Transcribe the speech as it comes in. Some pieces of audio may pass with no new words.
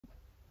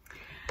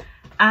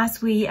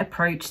As we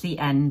approach the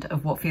end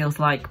of what feels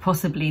like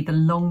possibly the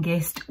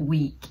longest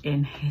week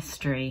in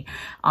history,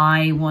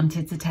 I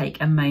wanted to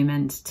take a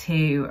moment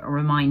to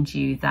remind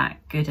you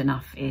that good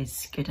enough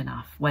is good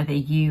enough. Whether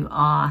you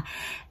are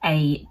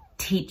a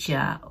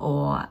teacher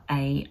or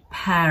a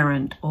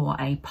parent or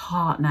a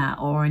partner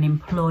or an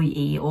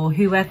employee or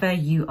whoever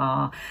you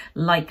are,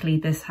 likely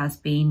this has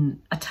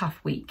been a tough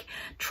week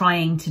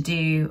trying to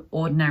do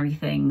ordinary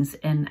things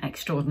in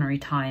extraordinary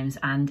times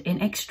and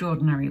in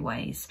extraordinary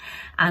ways.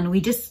 And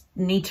we just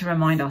need to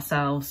remind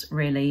ourselves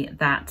really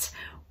that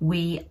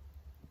we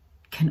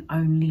can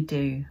only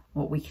do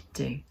what we can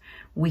do.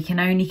 We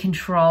can only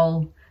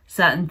control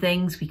certain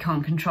things. We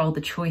can't control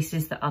the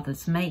choices that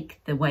others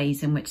make, the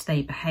ways in which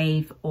they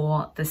behave,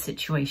 or the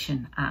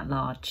situation at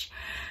large.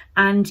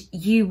 And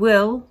you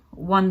will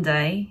one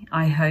day,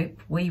 I hope,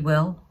 we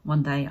will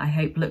one day, I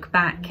hope, look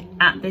back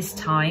at this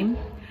time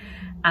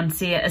and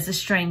see it as a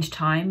strange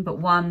time, but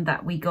one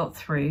that we got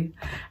through.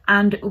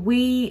 And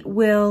we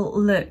will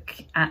look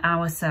at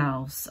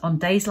ourselves on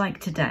days like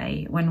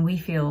today when we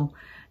feel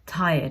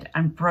tired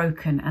and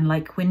broken and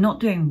like we're not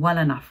doing well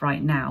enough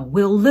right now.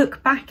 We'll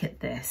look back at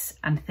this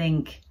and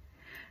think,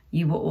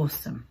 you were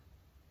awesome.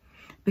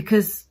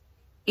 Because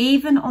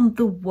even on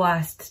the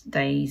worst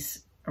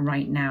days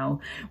right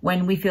now,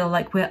 when we feel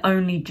like we're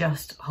only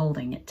just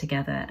holding it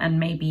together, and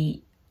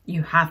maybe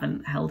you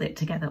haven't held it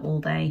together all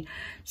day,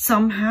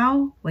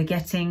 somehow we're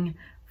getting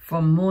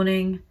from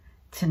morning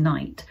to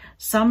night.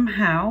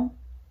 Somehow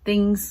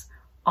things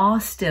are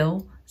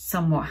still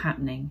somewhat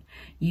happening.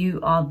 You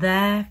are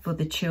there for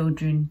the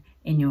children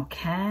in your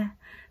care.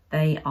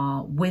 They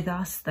are with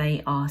us.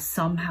 They are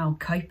somehow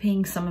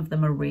coping. Some of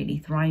them are really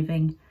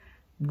thriving.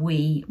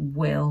 We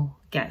will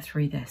get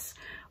through this.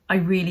 I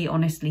really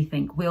honestly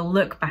think we'll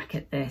look back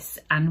at this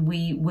and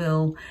we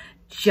will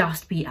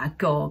just be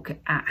agog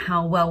at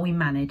how well we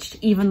managed,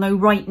 even though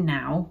right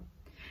now,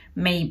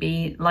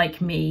 maybe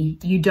like me,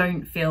 you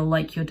don't feel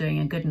like you're doing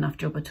a good enough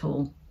job at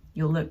all.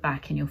 You'll look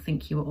back and you'll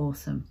think you were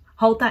awesome.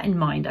 Hold that in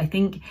mind. I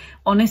think,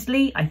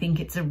 honestly, I think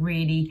it's a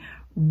really,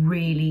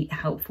 really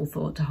helpful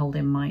thought to hold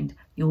in mind.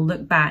 You'll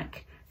look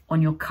back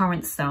on your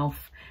current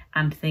self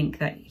and think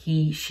that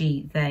he,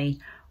 she, they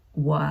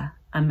were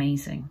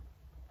amazing.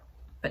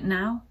 But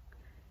now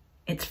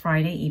it's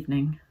Friday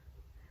evening.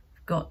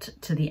 We've got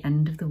to the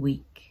end of the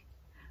week.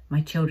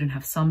 My children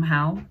have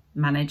somehow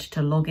managed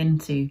to log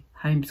into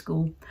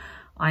homeschool.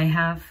 I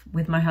have,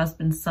 with my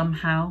husband,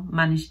 somehow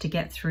managed to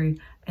get through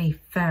a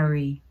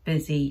very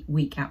busy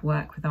week at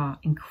work with our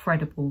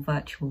incredible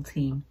virtual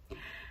team.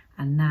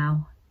 And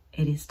now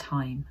it is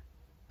time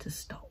to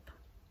stop.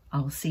 I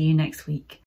will see you next week